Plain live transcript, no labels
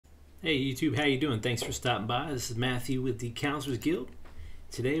Hey YouTube, how you doing? Thanks for stopping by. This is Matthew with the Counselors Guild.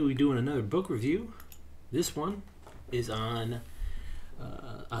 Today we're doing another book review. This one is on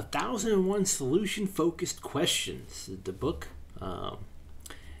 1001 Solution-Focused Questions. The book, and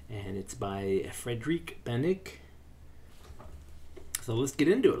it's by Freddick Bannik. So let's get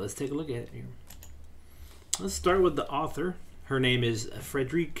into it. Let's take a look at it here. Let's start with the author. Her name is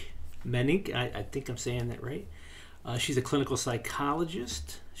Freddick Bannik. I think I'm saying that right. She's a clinical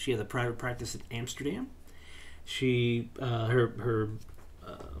psychologist. She has a private practice in Amsterdam. Her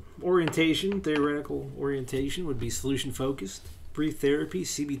theoretical orientation would be solution-focused, brief therapy,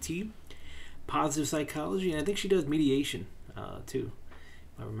 CBT, positive psychology, and I think she does mediation too,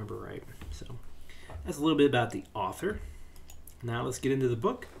 if I remember right. So that's a little bit about the author. Now let's get into the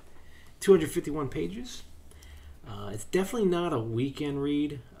book. 251 pages. It's definitely not a weekend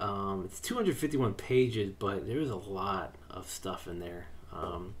read. It's 251 pages, but there's a lot of stuff in there.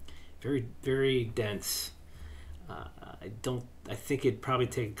 Very, very dense. I think it'd probably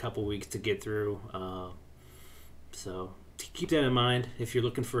take a couple weeks to get through. So keep that in mind if you're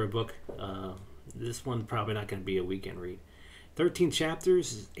looking for a book. This one's probably not going to be a weekend read. 13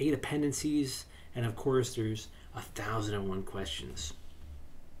 chapters, 8 appendices, and of course there's 1001 questions.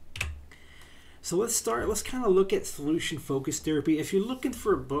 So let's start. Let's kind of look at solution-focused therapy. If you're looking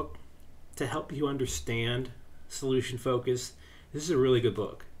for a book to help you understand solution focus, this is a really good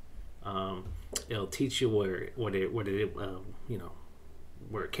book. It'll teach you where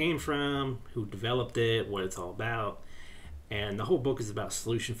it came from, who developed it, what it's all about, and the whole book is about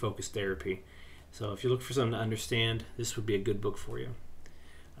solution-focused therapy. So if you're looking for something to understand, this would be a good book for you.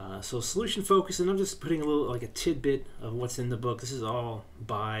 So solution focus, and I'm just putting a little like a tidbit of what's in the book. This is all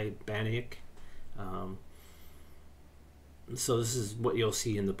by Bannik. So this is what you'll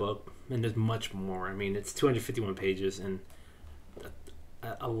see in the book, and there's much more. I mean, it's 251 pages, and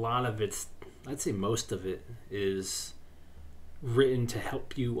a lot of it's, I'd say most of it, is written to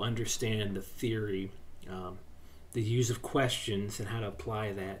help you understand the theory, the use of questions, and how to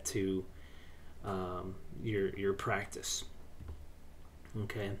apply that to your practice.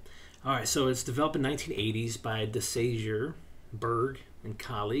 Okay, all right. So it's developed in 1980s by DeSager, Berg, and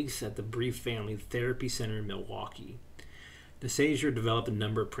colleagues at the Reveiw Family Therapy Center in Milwaukee. DeSager developed a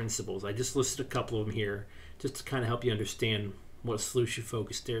number of principles. I just listed a couple of them here just to kind of help you understand what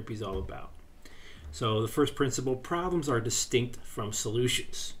solution-focused therapy is all about. So the first principle, problems are distinct from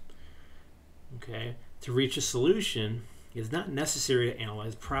solutions. Okay, to reach a solution, it's not necessary to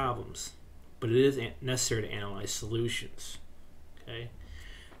analyze problems, but it is necessary to analyze solutions. Okay,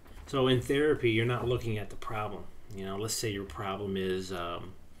 so in therapy, you're not looking at the problem. You know, let's say your problem is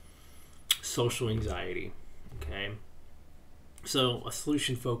social anxiety. Okay, so a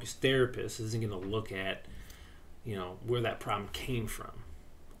solution-focused therapist isn't going to look at, where that problem came from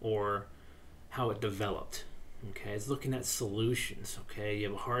or how it developed. Okay, it's looking at solutions. Okay, you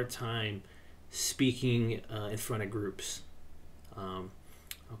have a hard time speaking in front of groups.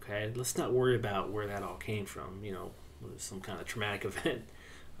 Okay, let's not worry about where that all came from. Some kind of traumatic event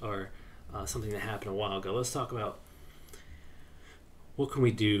or something that happened a while ago. Let's talk about what can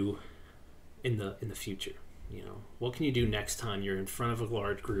we do in the future. What can you do next time you're in front of a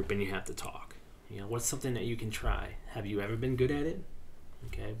large group and you have to talk? What's something that you can try? Have you ever been good at it?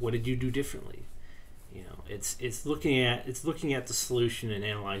 Okay, what did you do differently? It's looking at the solution and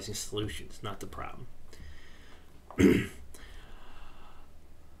analyzing solutions, not the problem.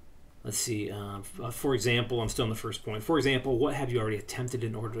 Let's see. For example, I'm still on the first point. For example, what have you already attempted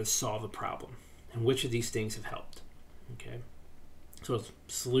in order to solve the problem, and which of these things have helped? Okay, so it's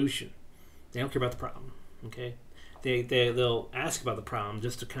solution. They don't care about the problem. Okay, they'll ask about the problem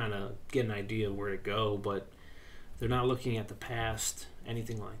just to kind of get an idea of where to go, but they're not looking at the past,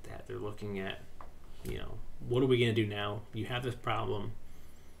 anything like that. They're looking at, what are we going to do now? You have this problem.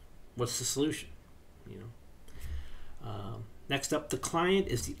 What's the solution? Next up, the client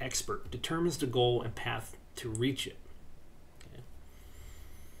is the expert, determines the goal and path to reach it. Okay.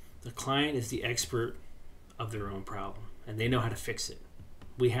 The client is the expert of their own problem, and they know how to fix it.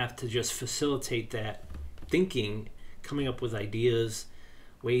 We have to just facilitate that thinking, coming up with ideas,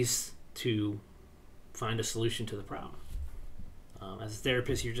 ways to find a solution to the problem. As a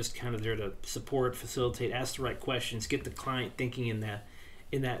therapist, you're just kind of there to support, facilitate, ask the right questions, get the client thinking in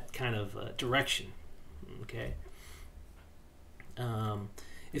that kind of direction. Okay.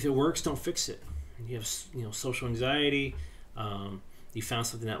 If it works, don't fix it. You have social anxiety. You found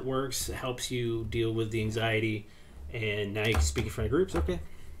something that works, it helps you deal with the anxiety, and now you can speak in front of groups. Okay,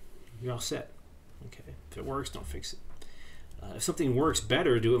 you're all set. Okay, if it works, don't fix it. If something works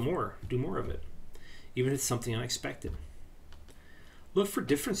better, do more of it, even if it's something unexpected. Look for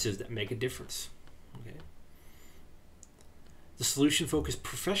differences that make a difference. Okay. The solution-focused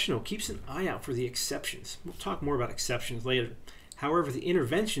professional keeps an eye out for the exceptions. We'll talk more about exceptions later. However, the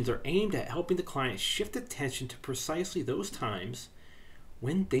interventions are aimed at helping the client shift attention to precisely those times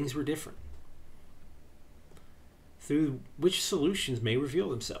when things were different, through which solutions may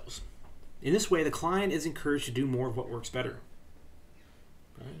reveal themselves. In this way, the client is encouraged to do more of what works better.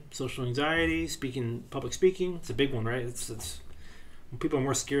 Right? Social anxiety, public speaking, it's a big one, right? It's people are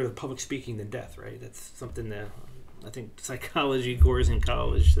more scared of public speaking than death, right? That's something that I think psychology course in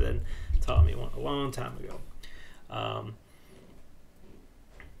college then taught me a long time ago.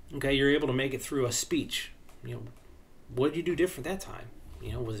 Okay, you're able to make it through a speech. What did you do different that time?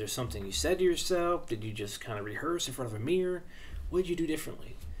 Was there something you said to yourself? Did you just kind of rehearse in front of a mirror? What did you do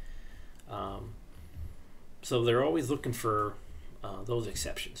differently? So they're always looking for those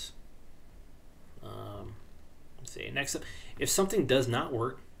exceptions. Let's see. Next up, if something does not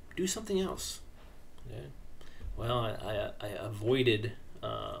work, do something else. Okay. Well, I avoided,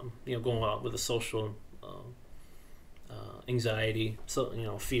 going out with a social anxiety,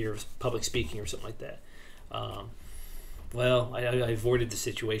 fear of public speaking or something like that. Well, I avoided the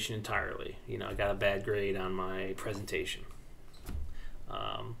situation entirely. I got a bad grade on my presentation.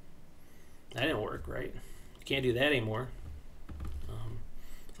 That didn't work, right? You can't do that anymore.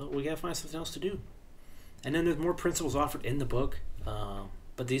 So we gotta find something else to do. And then there's more principles offered in the book,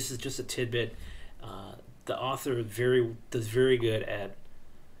 but this is just a tidbit. The author does very good at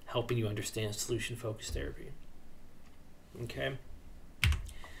helping you understand solution-focused therapy. Okay.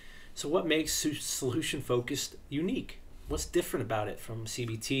 So what makes solution-focused unique? What's different about it from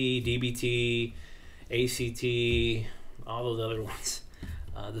CBT, DBT, ACT, all those other ones?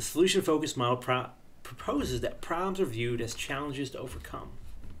 The solution-focused model proposes that problems are viewed as challenges to overcome.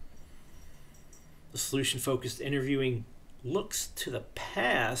 The solution-focused interviewing looks to the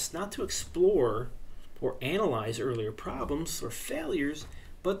past, not to explore or analyze earlier problems or failures,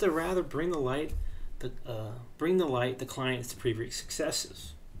 but to rather bring the light the clients to previous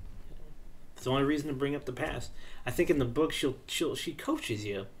successes. It's the only reason to bring up the past. I think in the book she coaches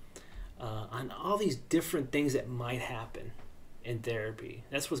you on all these different things that might happen in therapy.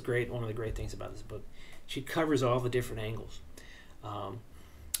 That's what's great. One of the great things about this book, she covers all the different angles.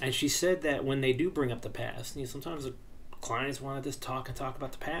 And she said that when they do bring up the past, sometimes the clients want to just talk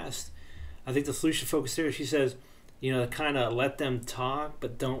about the past. I think the solution-focused therapy, she says, kind of let them talk,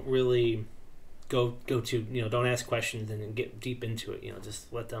 but don't really go to, don't ask questions and then get deep into it.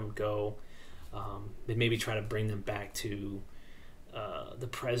 Just let them go. And maybe try to bring them back to the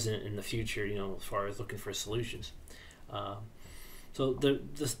present and the future, as far as looking for solutions. So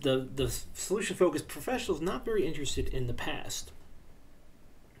the solution-focused professional is not very interested in the past.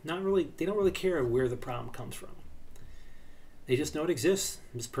 They don't really care where the problem comes from. They just know it exists.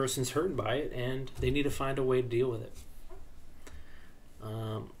 This person's hurt by it, and they need to find a way to deal with it.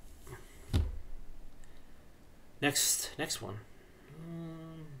 Next one.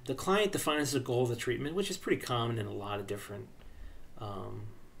 The client defines the goal of the treatment, which is pretty common in a lot of different,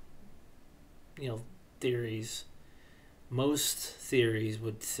 theories. Most theories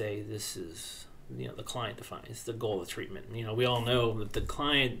would say this is, the client defines the goal of the treatment. We all know that if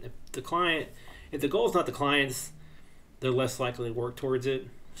the goal is not the client's, they're less likely to work towards it.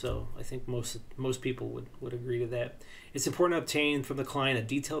 So I think most people would agree to that. It's important to obtain from the client a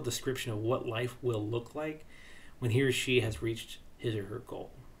detailed description of what life will look like when he or she has reached his or her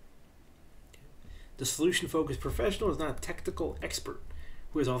goal. The solution-focused professional is not a technical expert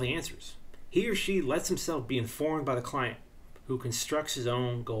who has all the answers. He or she lets himself be informed by the client, who constructs his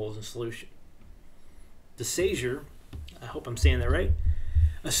own goals and solution. The Sager, I hope I'm saying that right,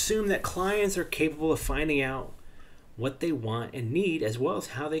 assume that clients are capable of finding out what they want and need, as well as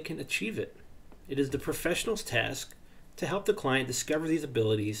how they can achieve it. It is the professional's task to help the client discover these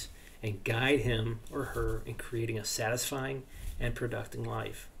abilities and guide him or her in creating a satisfying and productive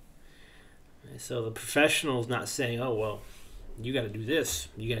life. So the professional is not saying, "Oh well, you got to do this,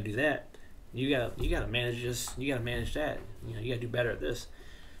 you got to do that, you got to manage this, you got to manage that. You got to do better at this."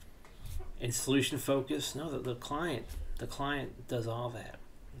 And solution focus, no, the client does all that.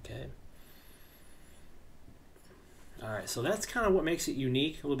 Okay. All right, so that's kind of what makes it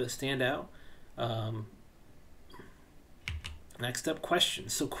unique, a little bit stand out. Next up,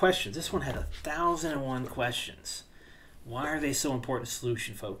 questions. So questions. This one had 1,001 questions. Why are they so important?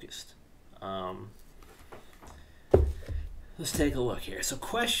 Solution focused. Let's take a look here. So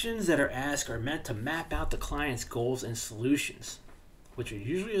questions that are asked are meant to map out the client's goals and solutions, which are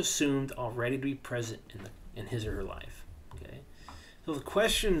usually assumed already to be present in his or her life. Okay. So the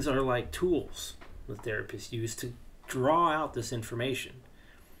questions are like tools the therapists use to draw out this information.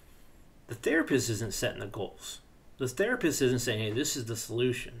 The therapist isn't setting the goals. The therapist isn't saying, hey, this is the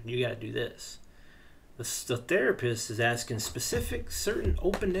solution. You got to do this. The therapist is asking specific, certain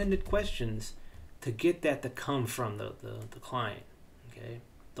open-ended questions to get that to come from the client. Okay,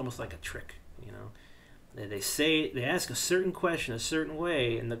 it's almost like a trick, you know. They ask a certain question a certain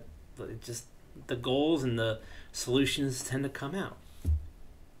way, and the goals and the solutions tend to come out.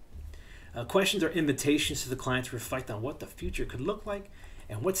 Questions are invitations to the client to reflect on what the future could look like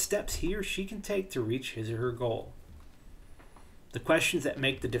and what steps he or she can take to reach his or her goal. The questions that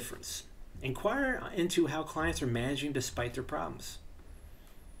make the difference. Inquire into how clients are managing despite their problems,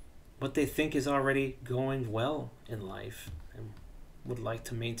 what they think is already going well in life and would like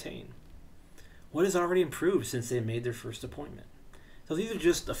to maintain, what has already improved since they made their first appointment. So these are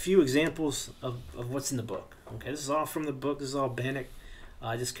just a few examples of what's in the book. Okay, this is all from the book. This is all Bannik.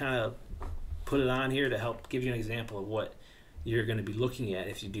 I just kind of put it on here to help give you an example of what you're going to be looking at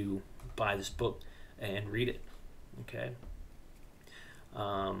if you do buy this book and read it. Okay.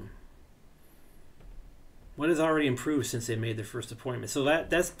 What has already improved since they made their first appointment? So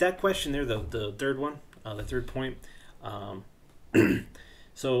that's that question there, the third one, the third point.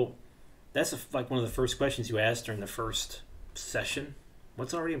 So that's like one of the first questions you ask during the first session.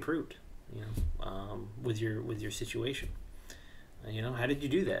 What's already improved, you know, with your situation? You know, how did you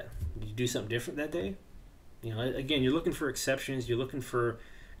do that? Did you do something different that day? You know, again, you're looking for exceptions. You're looking for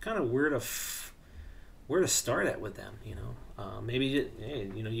kind of where to start at with them. You know, maybe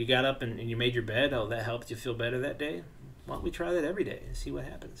hey, you know, you got up and you made your bed. Oh, that helped you feel better that day. Why don't we try that every day and see what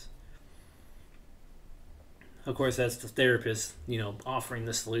happens? Of course, that's the therapist, you know, offering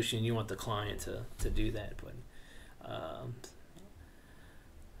the solution. You want the client to do that. But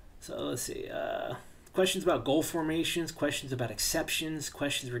so let's see. Questions about goal formations, questions about exceptions,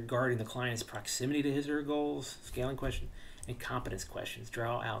 questions regarding the client's proximity to his or her goals, scaling question, and competence questions.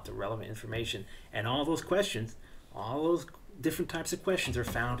 Draw out the relevant information. And all those questions, all those different types of questions are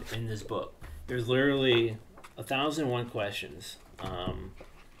found in this book. There's literally 1,001 questions.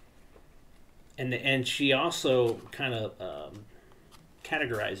 And she also kind of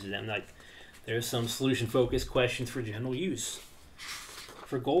categorizes them. Like there's some solution-focused questions for general use,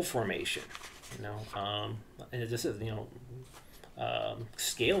 for goal formation. You know, and it just says, you know,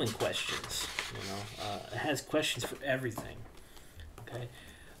 scaling questions. You know, it has questions for everything. Okay,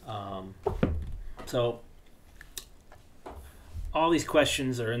 so all these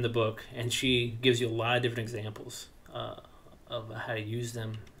questions are in the book, and she gives you a lot of different examples of how to use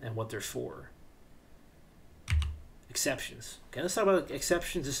them and what they're for. Exceptions. Okay, let's talk about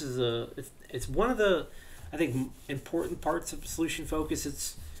exceptions. This is it's one of the, I think, important parts of solution focus.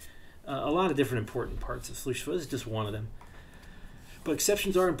 It's a lot of different important parts of solution focus. It's just one of them. But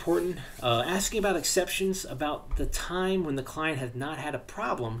exceptions are important. Asking about exceptions about the time when the client has not had a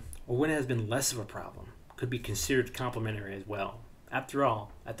problem or when it has been less of a problem could be considered complimentary as well. After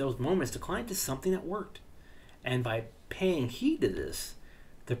all, at those moments, the client did something that worked. And by paying heed to this,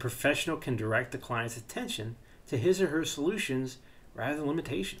 the professional can direct the client's attention to his or her solutions rather than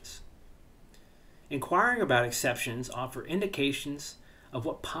limitations. Inquiring about exceptions offer indications of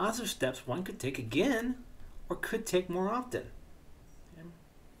what positive steps one could take again or could take more often.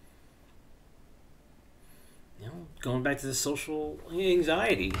 You know, going back to the social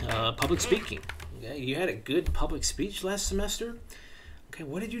anxiety, public speaking. Okay, you had a good public speech last semester. Okay,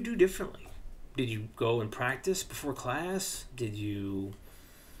 what did you do differently? Did you go and practice before class? Did you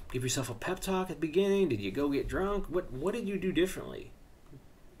give yourself a pep talk at the beginning? Did you go get drunk? What did you do differently?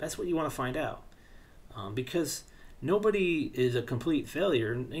 That's what you want to find out. Because nobody is a complete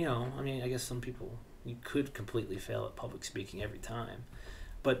failure. You know, I mean, I guess some people, you could completely fail at public speaking every time.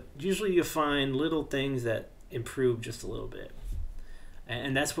 But usually you find little things that improve just a little bit.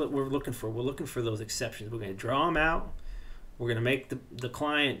 And that's what we're looking for. We're looking for those exceptions. We're going to draw them out. We're going to make the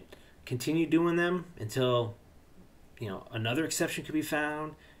client continue doing them until, you know, another exception could be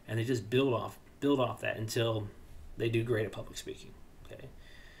found, and they just build off that until they do great at public speaking. Okay,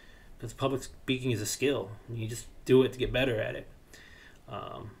 because public speaking is a skill. You just do it to get better at it.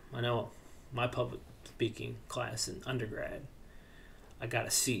 I know my public speaking class in undergrad, I got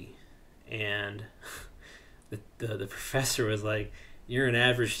a C, and the professor was like, "You're an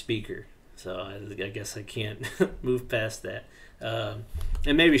average speaker." So I guess I can't move past that.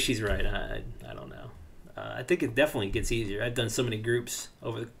 And maybe she's right. I don't know. I think it definitely gets easier. I've done so many groups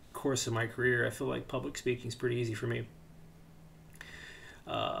over the course of my career. I feel like public speaking is pretty easy for me.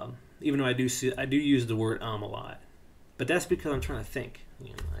 Even though I do use the word a lot, but that's because I'm trying to think. You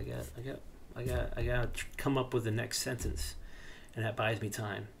know, I got to come up with the next sentence, and that buys me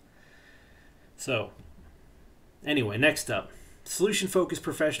time. So Anyway, next up, solution-focused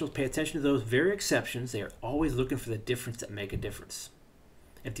professionals pay attention to those very exceptions. They are always looking for the difference that make a difference.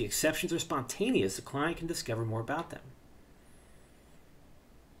 If the exceptions are spontaneous, the client can discover more about them.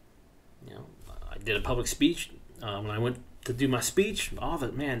 You know, I did a public speech. When I went to do my speech,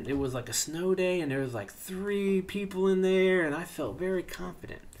 man, it was like a snow day, and there was like 3 people in there, and I felt very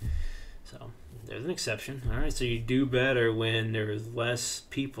confident. So there's an exception. All right, so you do better when there's less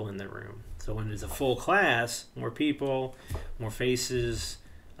people in the room. So when there's a full class, more people, more faces,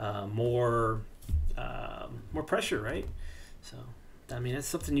 more pressure, right? So I mean, that's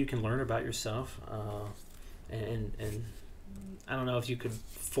something you can learn about yourself, and I don't know if you could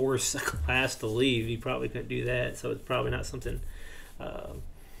force a class to leave. You probably couldn't do that, so it's probably not something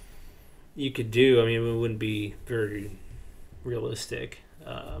you could do. I mean, it wouldn't be very realistic,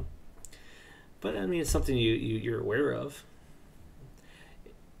 but I mean, it's something you're aware of.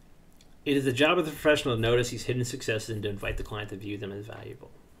 It is the job of the professional to notice these hidden successes and to invite the client to view them as valuable.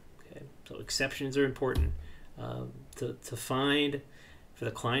 Okay, so exceptions are important to find, for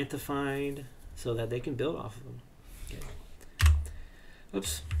the client to find, so that they can build off of them. Okay.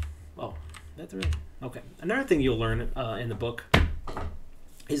 Oops. Oh, that's right. Okay. Another thing you'll learn in the book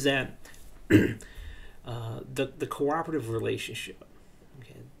is that the cooperative relationship.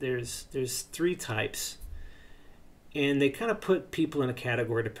 Okay. There's 3 types. And they kind of put people in a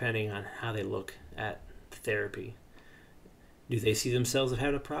category depending on how they look at therapy. Do they see themselves as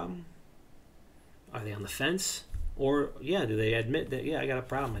having a problem? Are they on the fence? Or, yeah, do they admit that, yeah, I got a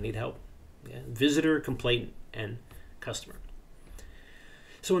problem, I need help? Yeah. Visitor, complainant, and customer.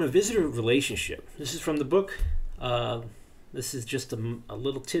 So in a visitor relationship, this is from the book. This is just a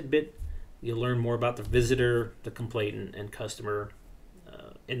little tidbit. You'll learn more about the visitor, the complainant, and customer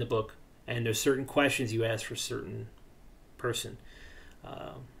in the book. And there's certain questions you ask for certain person.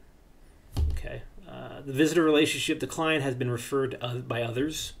 The visitor relationship, the client has been referred to by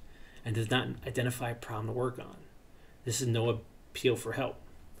others and does not identify a problem to work on. This is no appeal for help.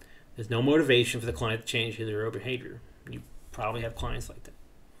 There's no motivation for the client to change his or her behavior. You probably have clients like that.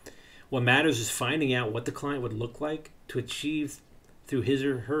 What matters is finding out what the client would look like to achieve through his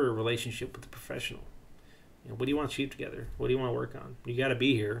or her relationship with the professional. You know, what do you want to achieve together? What do you want to work on? You got to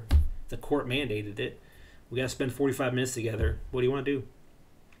be here. The court mandated it. We got to spend 45 minutes together. What do you want to do?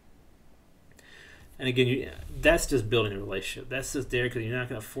 And again, that's just building a relationship. That's just there because you're not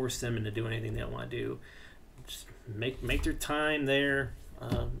going to force them into doing anything they don't want to do. Just make their time there,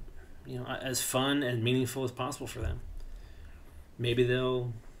 as fun and meaningful as possible for them. Maybe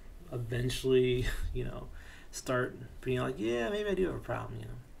they'll eventually, start being like, yeah, maybe I do have a problem.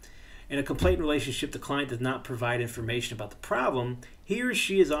 In a complaint relationship, the client does not provide information about the problem. He or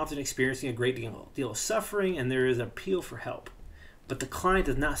she is often experiencing a great deal of suffering, and there is an appeal for help. But the client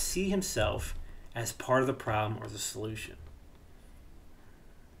does not see himself as part of the problem or the solution.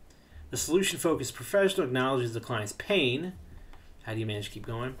 The solution-focused professional acknowledges the client's pain. How do you manage to keep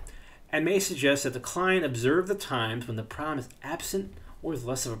going? And may suggest that the client observe the times when the problem is absent or is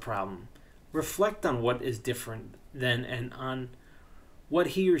less of a problem. Reflect on what is different then and on what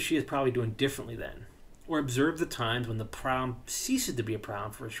he or she is probably doing differently then. Or observe the times when the problem ceases to be a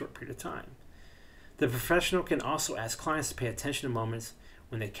problem for a short period of time. The professional can also ask clients to pay attention to moments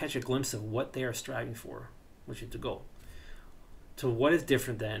when they catch a glimpse of what they are striving for, which is the goal, to what is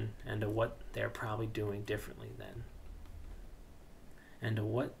different then, and to what they are probably doing differently then.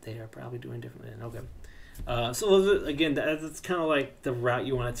 Okay. So again, that's kind of like the route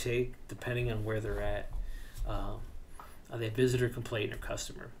you want to take, depending on where they're at. Are they a visitor, complainant, or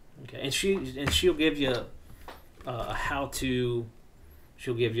customer? Okay, and she'll give you a how-to.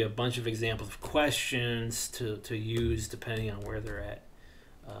 She'll give you a bunch of examples of questions to use depending on where they're at.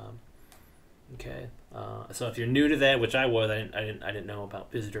 So if you're new to that, which I was, I didn't know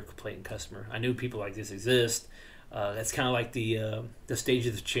about visitor, complainant, customer. I knew people like this exist. That's kind of like the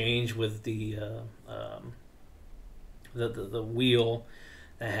stages of change with the wheel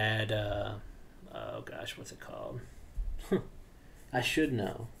that had what's it called? I should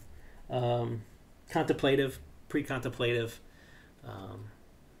know. Contemplative, pre-contemplative.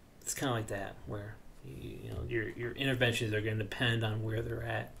 It's kind of like that, where your interventions are going to depend on where they're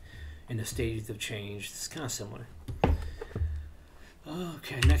at in the stages of change. It's kind of similar.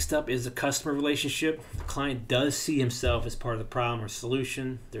 Okay, next up is the customer relationship. The client does see himself as part of the problem or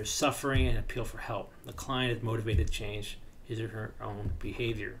solution. There's suffering and appeal for help. The client is motivated to change his or her own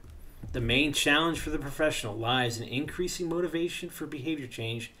behavior. The main challenge for the professional lies in increasing motivation for behavior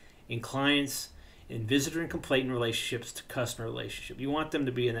change in clients, in visitor and complainant relationships to customer relationship. You want them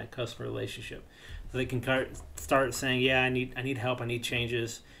to be in that customer relationship so they can start saying, yeah, I need help, I need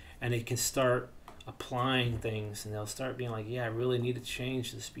changes, and they can start applying things, and they'll start being like, yeah, I really need to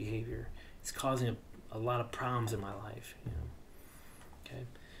change this behavior. It's causing a lot of problems in my life, you know. Okay,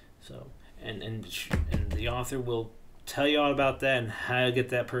 so and the author will tell you all about that and how to get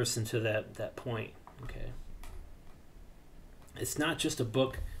that person to that point. Okay, it's not just a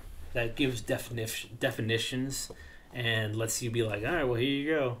book that gives definitions and lets you be like, all right, well, here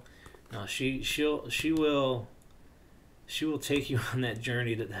you go. No, she will take you on that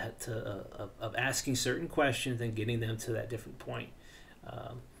journey of asking certain questions and getting them to that different point,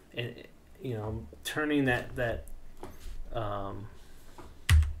 and you know, turning that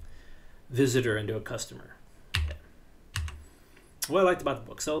visitor into a customer. Okay. What I liked about the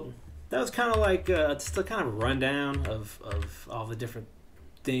book, so that was kind of like just a kind of rundown of all the different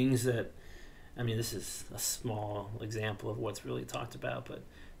things that, I mean, this is a small example of what's really talked about, but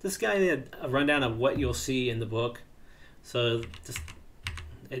this guy had a rundown of what you'll see in the book. So just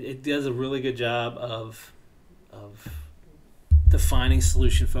it does a really good job of defining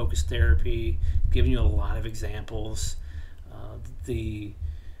solution-focused therapy, giving you a lot of examples, the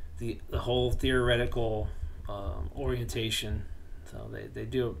whole theoretical orientation. So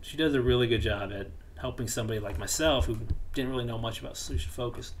she does a really good job at helping somebody like myself who didn't really know much about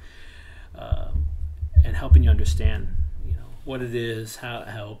solution-focused, and helping you understand, you know, what it is, how it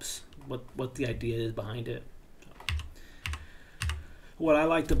helps, what the idea is behind it. What I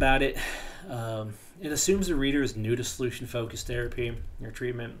liked about it, it assumes the reader is new to solution-focused therapy or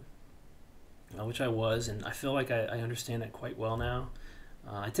treatment, which I was, and I feel like I understand that quite well now.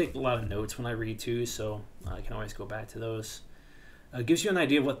 I take a lot of notes when I read too, so I can always go back to those. It gives you an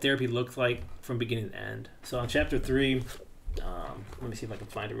idea of what therapy looked like from beginning to end. So on chapter 3, let me see if I can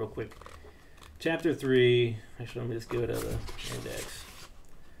find it real quick. Chapter 3, actually let me just go to the index,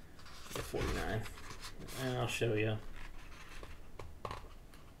 49, and I'll show you.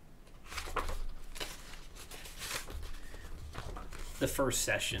 The first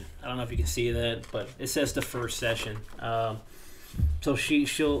session. I don't know if you can see that, but it says the first session. So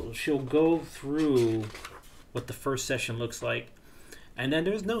she'll go through what the first session looks like, and then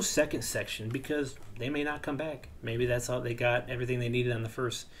there's no second section because they may not come back. Maybe that's all they got, everything they needed on the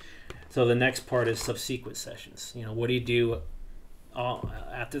first. So the next part is subsequent sessions. You know, what do you do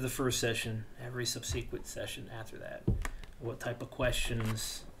after the first session? Every subsequent session after that. What type of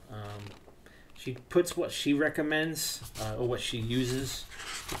questions? She puts what she recommends or what she uses.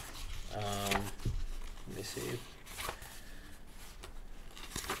 Let me see.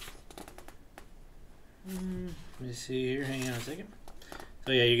 Let me see here. Hang on a second.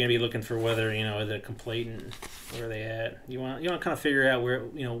 So yeah, you're gonna be looking for whether, you know, the complainant, where are they at. You want to kind of figure out where,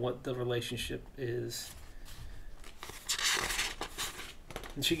 you know, what the relationship is.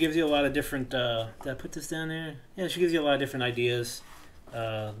 And she gives you a lot of different. Did I put this down there? Yeah, she gives you a lot of different ideas.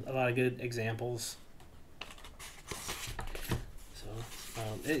 A lot of good examples. So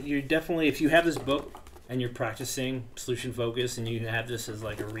you're definitely, if you have this book and you're practicing solution focus and you have this as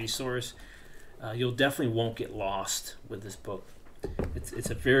like a resource, you'll definitely won't get lost with this book. It's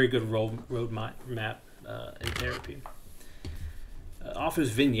a very good road map in therapy. Offers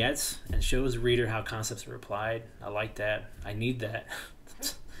vignettes and shows the reader how concepts are applied. I like that. I need that.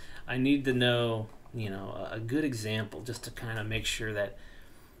 I need to know, you know, a good example just to kind of make sure that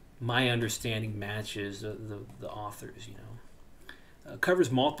my understanding matches the author's, you know.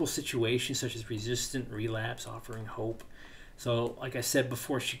 Covers multiple situations such as resistant, relapse, offering hope. So like I said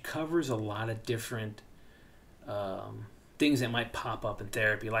before, she covers a lot of different things that might pop up in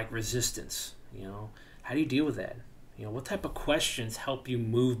therapy, like resistance. You know, how do you deal with that? You know, what type of questions help you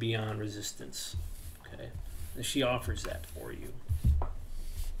move beyond resistance? Okay, and she offers that for you.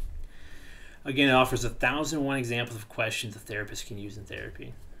 Again, it offers 1,001 examples of questions a therapist can use in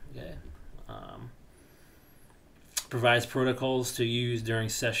therapy. Okay. Provides protocols to use during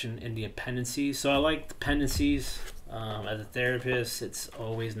session in the appendices. So I like dependencies. As a therapist, it's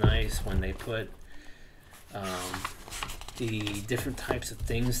always nice when they put the different types of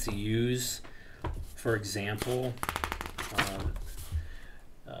things to use. For example,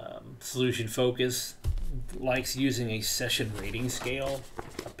 solution focus likes using a session rating scale,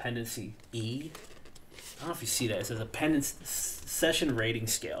 appendix E. I don't know if you see that. It says appendix session rating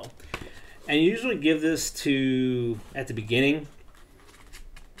scale. And you usually give this to at the beginning,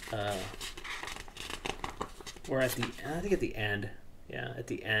 or at the, I think at the end. Yeah, at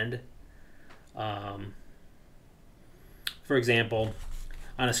the end. For example,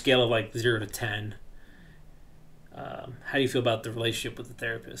 on a scale of like 0 to 10, how do you feel about the relationship with the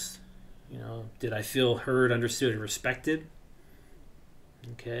therapist? You know, did I feel heard, understood, and respected?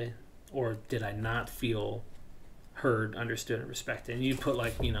 Okay. Or did I not feel heard, understood, and respected. And you put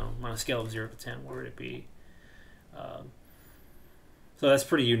like, on a scale of 0 to 10, where would it be? So that's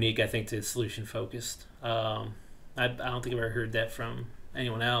pretty unique, I think, to solution focused. I don't think I've ever heard that from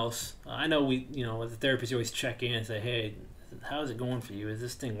anyone else. I know as a therapist, you always check in and say, hey, how's it going for you? Is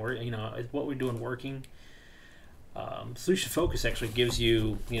this thing working? Is what we're doing working? Solution focus actually gives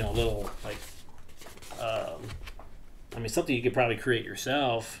you, a little like, something you could probably create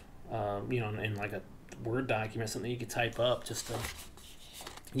yourself, in like a Word document, something you could type up just to,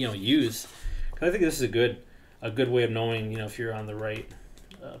 use. 'Cause I think this is a good way of knowing, if you're on the right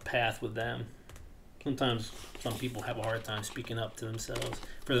path with them. Sometimes some people have a hard time speaking up to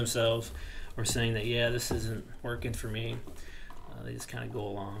themselves, or saying that, yeah, this isn't working for me. They just kind of go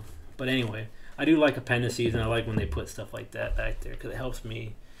along. But anyway, I do like appendices, and I like when they put stuff like that back there because it helps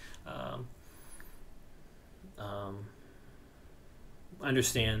me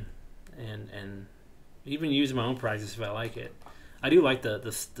understand and even use my own practice if I like it. I do like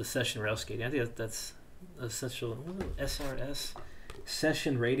the session rail skating. I think that's essential. SRS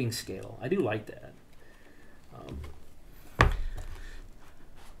session rating scale. I do like that.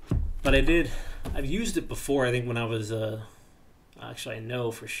 But I've used it before. I think when I was actually, I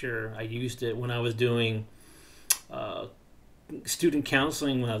know for sure I used it when I was doing student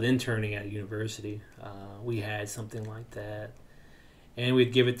counseling when I was interning at a university. We had something like that, and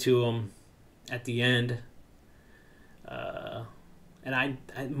we'd give it to them at the end. And I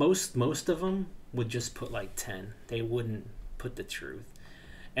most of them would just put like 10. They wouldn't put the truth.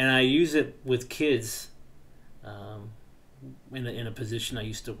 And I use it with kids in a position I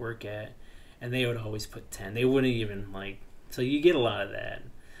used to work at, and they would always put 10. They wouldn't even so you get a lot of that.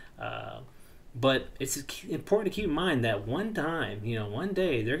 But it's important to keep in mind that one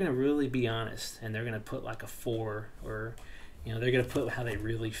day they're going to really be honest, and they're going to put like a 4, or they're going to put how they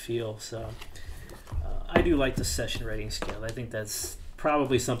really feel. So I do like the session rating scale. I think that's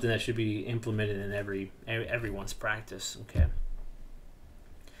probably something that should be implemented in everyone's practice. Okay.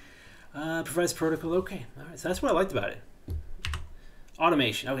 Provides protocol. Okay. All right. So that's what I liked about it.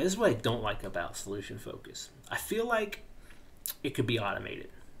 Automation. Okay. This is what I don't like about solution focus. I feel like it could be automated.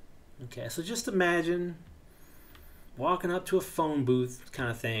 Okay. So just imagine walking up to a phone booth kind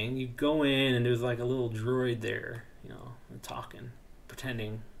of thing. You go in and there's like a little droid there, and talking,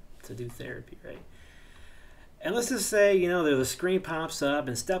 pretending to do therapy, right? And let's just say, the screen pops up,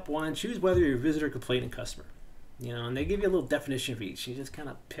 and step 1, choose whether you're a visitor, complainant, customer. And they give you a little definition of each. You just kind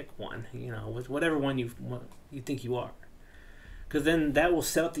of pick one, with whatever one you think you are. Because then that will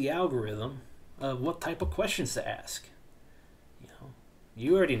set up the algorithm of what type of questions to ask.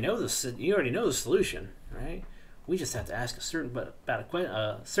 You already know the solution, right? We just have to ask a certain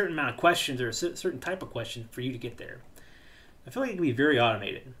amount of questions, or a certain type of question for you to get there. I feel like it can be very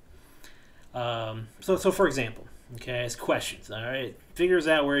automated. So for example, okay, it's questions. All right, figures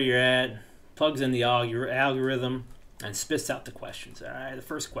out where you're at, plugs in the algorithm, and spits out the questions. All right, the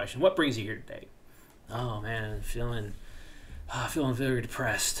first question: what brings you here today? Oh man, I'm feeling very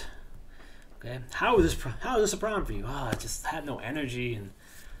depressed. Okay, how is this a problem for you? I just have no energy, and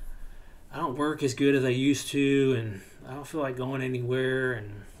I don't work as good as I used to, and I don't feel like going anywhere,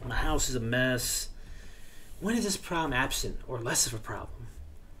 and my house is a mess. When is this problem absent or less of a problem?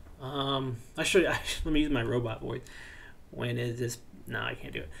 Let me use my robot voice. When is this? No, I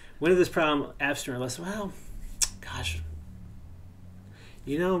can't do it. When is this problem absent or less? Well, gosh,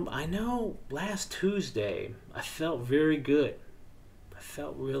 I know last Tuesday I felt very good. I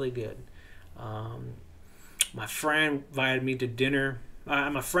felt really good. My friend invited me to dinner.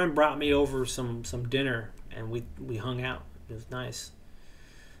 My friend brought me over some dinner, and we hung out. It was nice.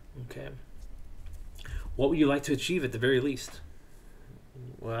 Okay. What would you like to achieve at the very least?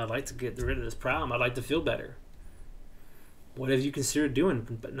 Well, I'd like to get rid of this problem. I'd like to feel better. What have you considered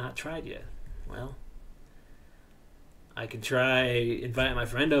doing but not tried yet? Well, I could try invite my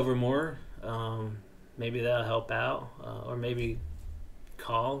friend over more. Maybe that'll help out. Or maybe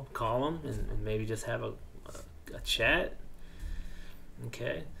call him and maybe just have a chat.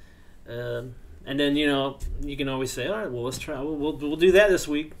 Okay. And then, you can always say, all right, well, let's try. We'll do that this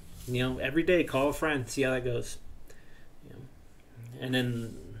week. Every day, call a friend, see how that goes. And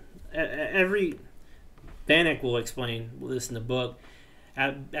then Bannik will explain this in the book.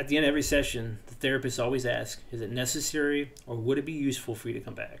 At the end of every session, the therapist always asks, is it necessary or would it be useful for you to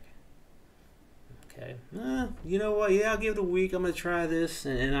come back? Okay. You know what? Yeah, I'll give it a week. I'm going to try this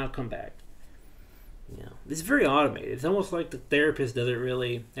and I'll come back. It's very automated. It's almost like the therapist doesn't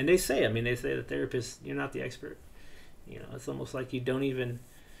really, and they say the therapist, you're not the expert. It's almost like you don't even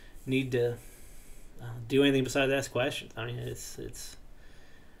need to do anything besides ask questions. It's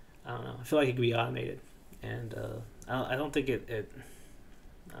I don't know. I feel like it could be automated. and I don't think it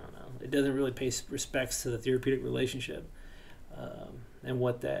I don't know, it doesn't really pay respects to the therapeutic relationship, and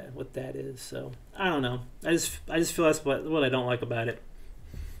what that is. So I don't know. I just feel that's what I don't like about it.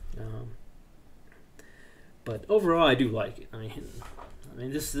 But overall, I do like it. I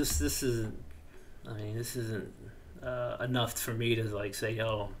mean, this isn't. I mean, this isn't enough for me to like say,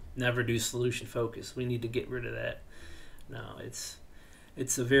 oh, never do solution focus. We need to get rid of that. No, it's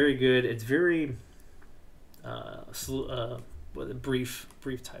a very good. It's very brief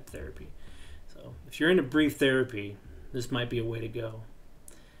type therapy. So if you're into brief therapy, this might be a way to go.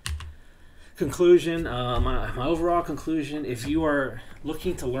 Conclusion, my overall conclusion: if you are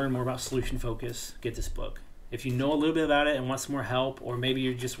looking to learn more about solution focus, get this book. If you know a little bit about it and want some more help, or maybe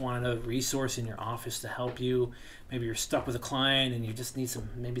you just want a resource in your office to help you, maybe you're stuck with a client and you just need some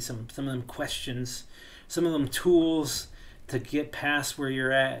of them questions, some of them tools to get past where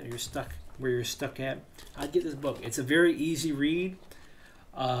you're at, where you're stuck at, I'd get this book. It's a very easy read.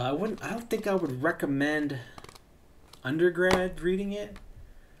 I don't think I would recommend undergrad reading it.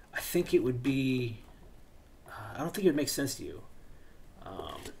 I think it would be. I don't think it would make sense to you.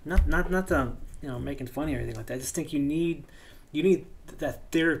 Not that I'm making fun or anything like that. I just think you need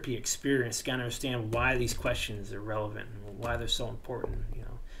that therapy experience to kind of understand why these questions are relevant and why they're so important.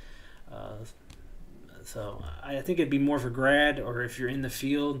 So I think it'd be more for grad, or if you're in the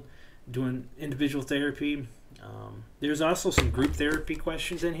field doing individual therapy. There's also some group therapy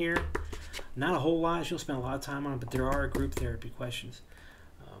questions in here. Not a whole lot. You'll spend a lot of time on it, but there are group therapy questions.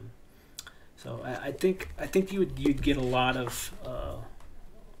 So I think you'd get a lot of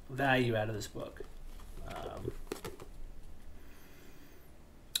value out of this book.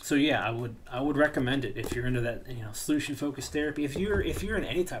 So yeah, I would recommend it if you're into that solution focused therapy. If you're in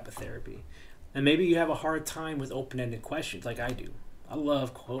any type of therapy, and maybe you have a hard time with open ended questions like I do. I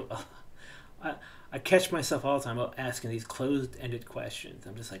love I catch myself all the time asking these closed ended questions.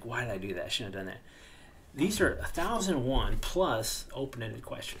 I'm just like, why did I do that? I shouldn't have done that. These are 1,001 plus open-ended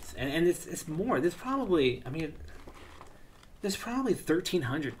questions, and it's more. There's probably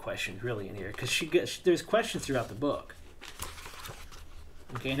 1,300 questions really in here, because there's questions throughout the book.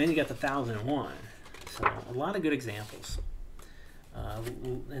 Okay, and then you got the 1,001, so a lot of good examples.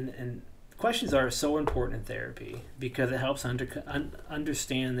 And questions are so important in therapy because it helps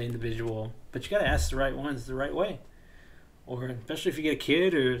understand the individual, but you got to ask the right ones the right way. Or especially if you get a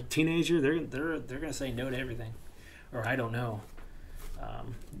kid or a teenager, they're gonna say no to everything, or I don't know.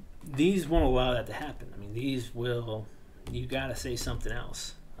 These won't allow that to happen. I mean, you gotta say something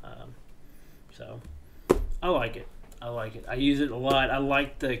else. So I like it. I use it a lot. I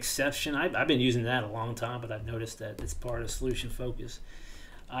like the exception. I've been using that a long time, but I've noticed that it's part of solution focus.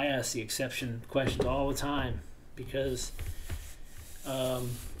 I ask the exception questions all the time because,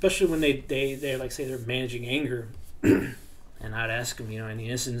 especially when they like say they're managing anger. And I'd ask them,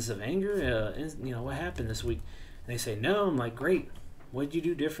 any incidents of anger? What happened this week? And they say, no. I'm like, great. What did you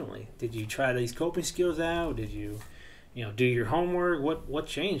do differently? Did you try these coping skills out? Did you, do your homework? What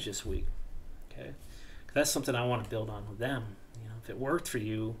changed this week? Okay, 'cause that's something I want to build on with them. If it worked for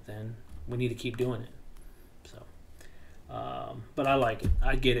you, then we need to keep doing it. So, but I like it.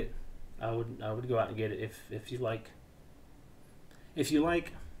 I get it. I would go out and get it if you like. If you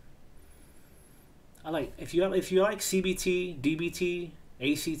like CBT, DBT,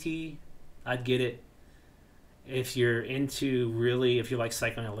 ACT, I'd get it. If you're if you like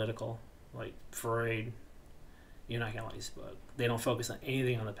psychoanalytical, like Freud, you're not gonna like this book. They don't focus on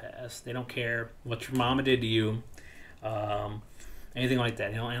anything on the past. They don't care what your mama did to you, anything like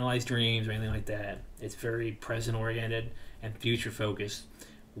that. They don't analyze dreams or anything like that. It's very present oriented and future focused.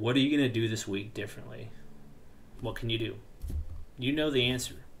 What are you gonna do this week differently? What can you do? You know the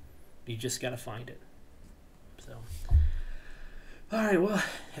answer. You just gotta find it. So, all right. Well,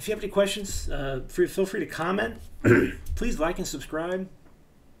 if you have any questions, feel free to comment. Please like and subscribe.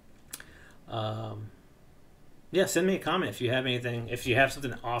 Send me a comment if you have anything. If you have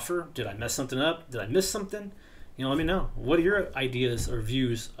something to offer, did I mess something up? Did I miss something? Let me know. What are your ideas or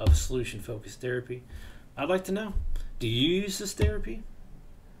views of solution-focused therapy? I'd like to know. Do you use this therapy?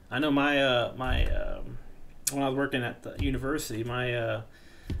 I know my when I was working at the university, my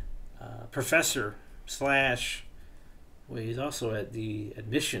professor / he's also at the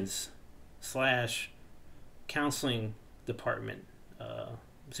admissions / counseling department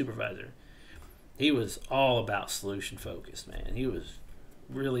supervisor. He was all about solution focused, man. He was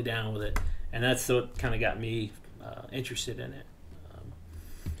really down with it, and that's what kind of got me interested in it.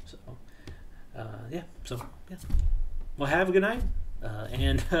 Well, have a good night,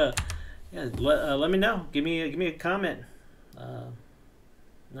 and let me know. Give me a comment.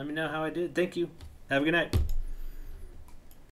 Let me know how I did. Thank you. Have a good night.